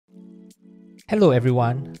Hello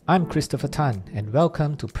everyone, I'm Christopher Tan and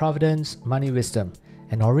welcome to Providend's Money Wisdom,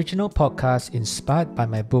 an original podcast inspired by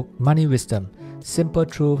my book Money Wisdom, Simple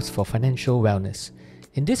Truths for Financial Wellness.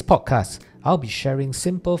 In this podcast, I'll be sharing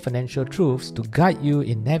simple financial truths to guide you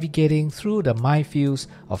in navigating through the minefields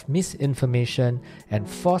of misinformation and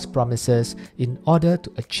false promises in order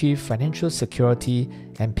to achieve financial security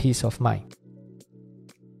and peace of mind.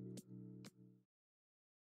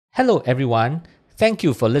 Hello everyone. Thank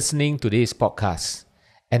you for listening to this podcast.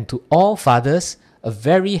 And to all fathers, a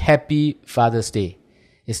very happy Father's Day.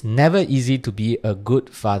 It's never easy to be a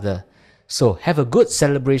good father. So have a good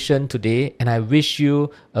celebration today, and I wish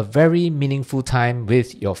you a very meaningful time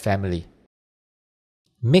with your family.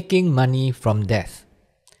 Making money from death.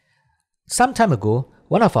 Some time ago,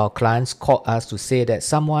 one of our clients called us to say that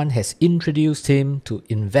someone has introduced him to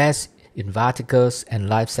invest in viaticals and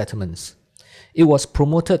life settlements. It was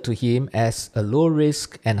promoted to him as a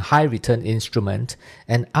low-risk and high-return instrument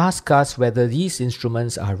and asked us whether these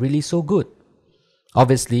instruments are really so good.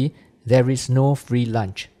 Obviously, there is no free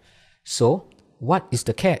lunch. So, what is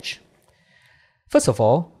the catch? First of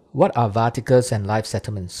all, what are viaticals and life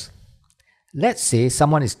settlements? Let's say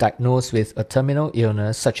someone is diagnosed with a terminal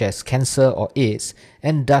illness such as cancer or AIDS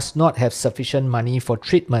and does not have sufficient money for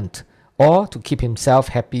treatment or to keep himself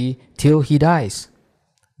happy till he dies.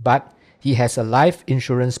 But he has a life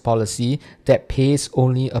insurance policy that pays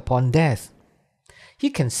only upon death.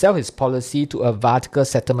 He can sell his policy to a viatical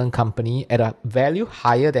settlement company at a value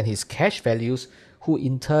higher than his cash values, who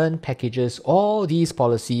in turn packages all these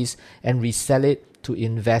policies and resell it to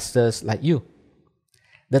investors like you.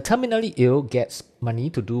 The terminally ill gets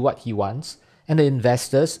money to do what he wants, and the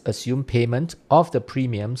investors assume payment of the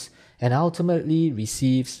premiums and ultimately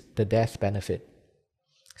receives the death benefit.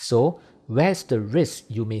 So, where's the risk,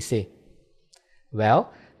 you may say?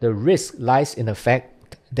 Well, the risk lies in the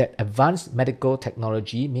fact that advanced medical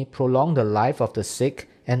technology may prolong the life of the sick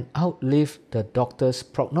and outlive the doctor's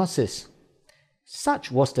prognosis.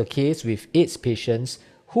 Such was the case with AIDS patients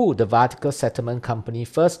who the viatical settlement company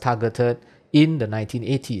first targeted in the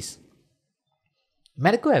 1980s.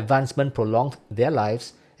 Medical advancement prolonged their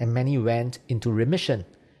lives and many went into remission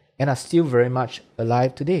and are still very much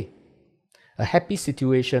alive today. A happy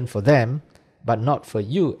situation for them, but not for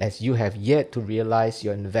you, as you have yet to realize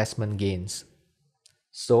your investment gains.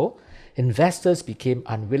 So, investors became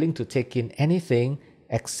unwilling to take in anything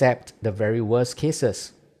except the very worst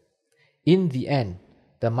cases. In the end,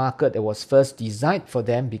 the market that was first designed for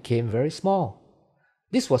them became very small.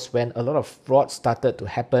 This was when a lot of fraud started to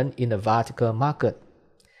happen in the viatical market.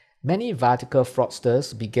 Many viatical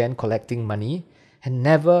fraudsters began collecting money and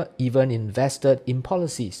never even invested in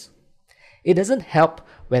policies. It doesn't help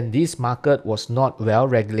when this market was not well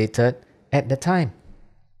regulated at the time.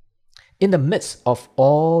 In the midst of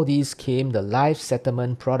all these came the life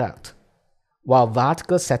settlement product. While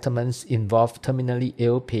viatical settlements involve terminally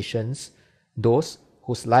ill patients, those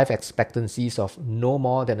whose life expectancies of no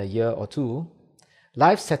more than a year or two,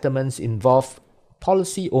 life settlements involve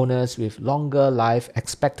policy owners with longer life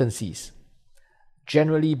expectancies,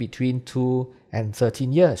 generally between 2 and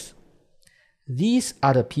 13 years. These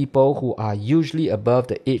are the people who are usually above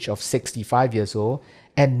the age of 65 years old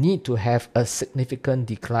and need to have a significant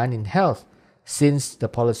decline in health since the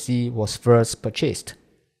policy was first purchased.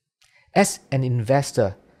 As an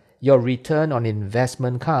investor, your return on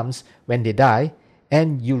investment comes when they die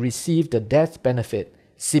and you receive the death benefit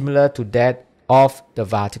similar to that of the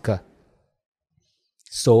viatical.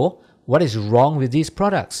 So, what is wrong with these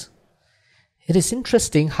products? It is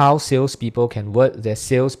interesting how salespeople can word their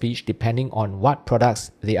sales pitch depending on what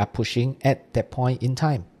products they are pushing at that point in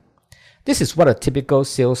time. This is what a typical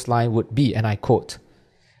sales line would be, and I quote,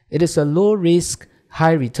 "It is a low-risk,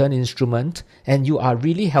 high-return instrument, and you are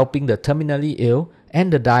really helping the terminally ill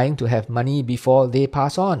and the dying to have money before they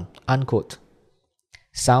pass on," unquote.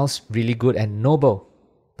 Sounds really good and noble,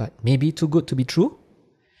 but maybe too good to be true?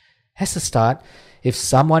 As a start, if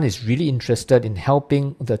someone is really interested in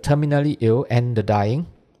helping the terminally ill and the dying,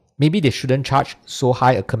 maybe they shouldn't charge so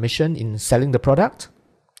high a commission in selling the product.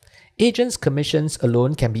 Agents' commissions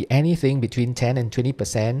alone can be anything between 10 and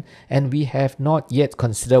 20%, and we have not yet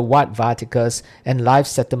considered what viaticals and life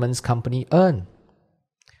settlements company earn.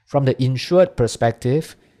 From the insured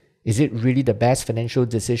perspective, is it really the best financial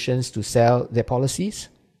decisions to sell their policies?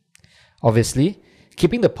 Obviously,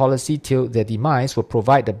 keeping the policy till their demise will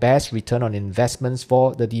provide the best return on investments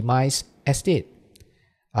for the demise estate.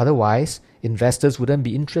 Otherwise, investors wouldn't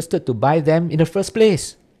be interested to buy them in the first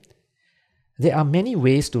place. There are many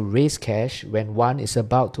ways to raise cash when one is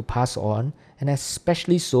about to pass on, and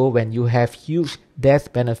especially so when you have huge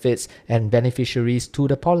death benefits and beneficiaries to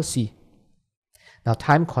the policy. Now,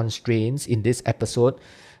 time constraints in this episode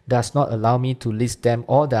does not allow me to list them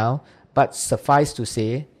all down, but suffice to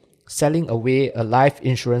say, selling away a life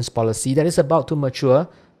insurance policy that is about to mature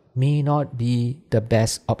may not be the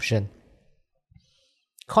best option.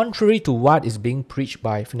 Contrary to what is being preached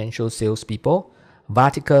by financial salespeople,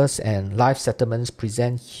 viaticals and life settlements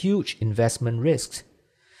present huge investment risks.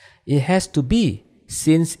 It has to be,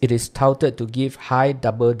 since it is touted to give high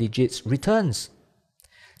double digits returns.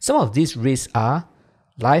 Some of these risks are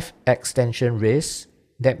life extension risks,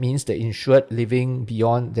 that means the insured living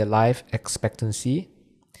beyond their life expectancy,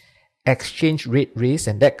 exchange rate risk,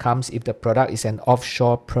 and that comes if the product is an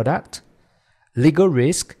offshore product, legal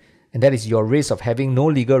risk, and that is your risk of having no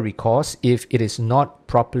legal recourse if it is not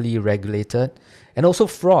properly regulated, and also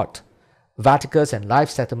fraud, viaticals and life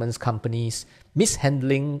settlements companies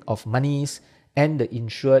mishandling of monies and the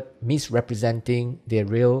insured misrepresenting their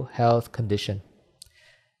real health condition.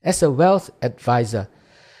 As a wealth advisor,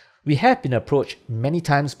 we have been approached many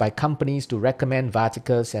times by companies to recommend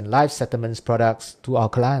viaticals and life settlements products to our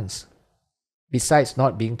clients. Besides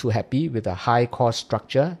not being too happy with the high cost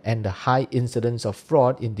structure and the high incidence of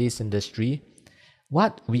fraud in this industry,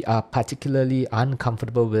 what we are particularly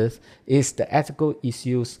uncomfortable with is the ethical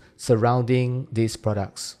issues surrounding these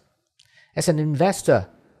products. As an investor,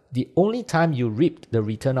 the only time you reap the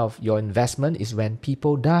return of your investment is when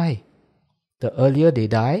people die. The earlier they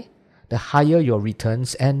die, the higher your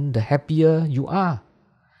returns and the happier you are.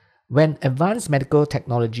 When advanced medical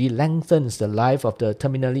technology lengthens the life of the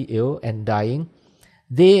terminally ill and dying,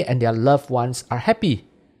 they and their loved ones are happy,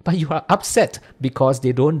 but you are upset because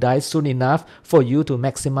they don't die soon enough for you to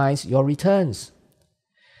maximize your returns.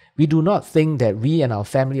 We do not think that we and our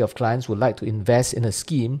family of clients would like to invest in a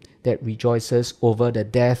scheme that rejoices over the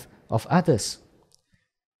death of others.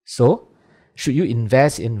 So, should you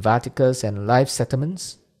invest in viaticals and life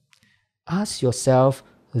settlements? Ask yourself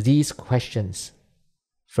these questions.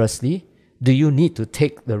 Firstly, do you need to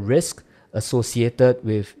take the risk associated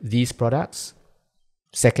with these products?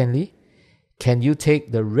 Secondly, can you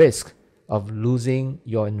take the risk of losing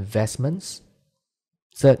your investments?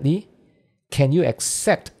 Thirdly, can you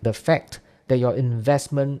accept the fact that your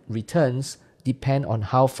investment returns depend on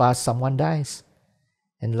how fast someone dies?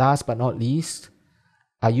 And last but not least,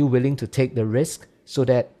 are you willing to take the risk so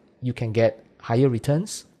that you can get higher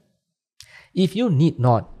returns? If you need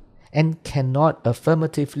not and cannot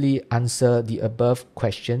affirmatively answer the above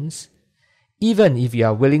questions, even if you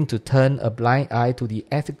are willing to turn a blind eye to the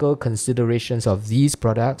ethical considerations of these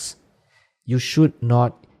products, you should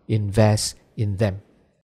not invest in them.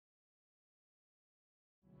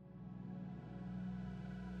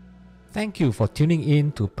 Thank you for tuning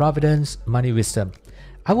in to Providend's Money Wisdom.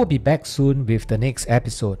 I will be back soon with the next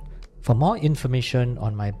episode. For more information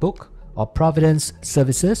on my book or Providend's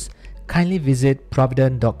services, kindly visit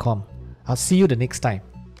providend.com. I'll see you the next time.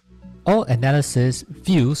 All analysis,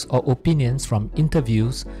 views or opinions from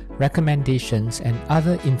interviews, recommendations and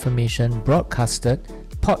other information broadcasted,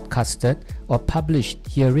 podcasted or published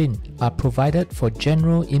herein are provided for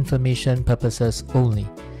general information purposes only.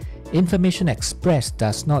 Information expressed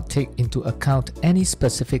does not take into account any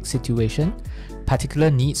specific situation, particular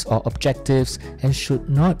needs or objectives and should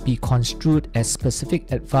not be construed as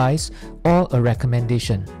specific advice or a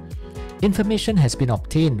recommendation. Information has been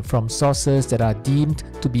obtained from sources that are deemed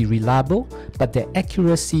to be reliable, but their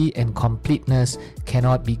accuracy and completeness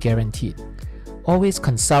cannot be guaranteed. Always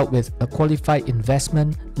consult with a qualified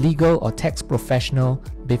investment, legal or tax professional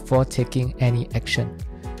before taking any action.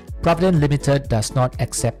 Providend Limited does not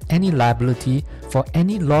accept any liability for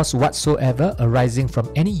any loss whatsoever arising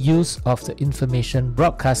from any use of the information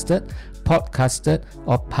broadcasted, podcasted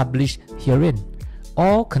or published herein.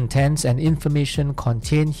 All contents and information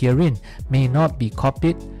contained herein may not be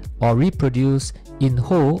copied or reproduced in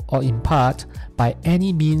whole or in part by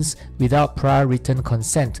any means without prior written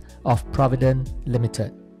consent of Providend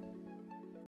Limited.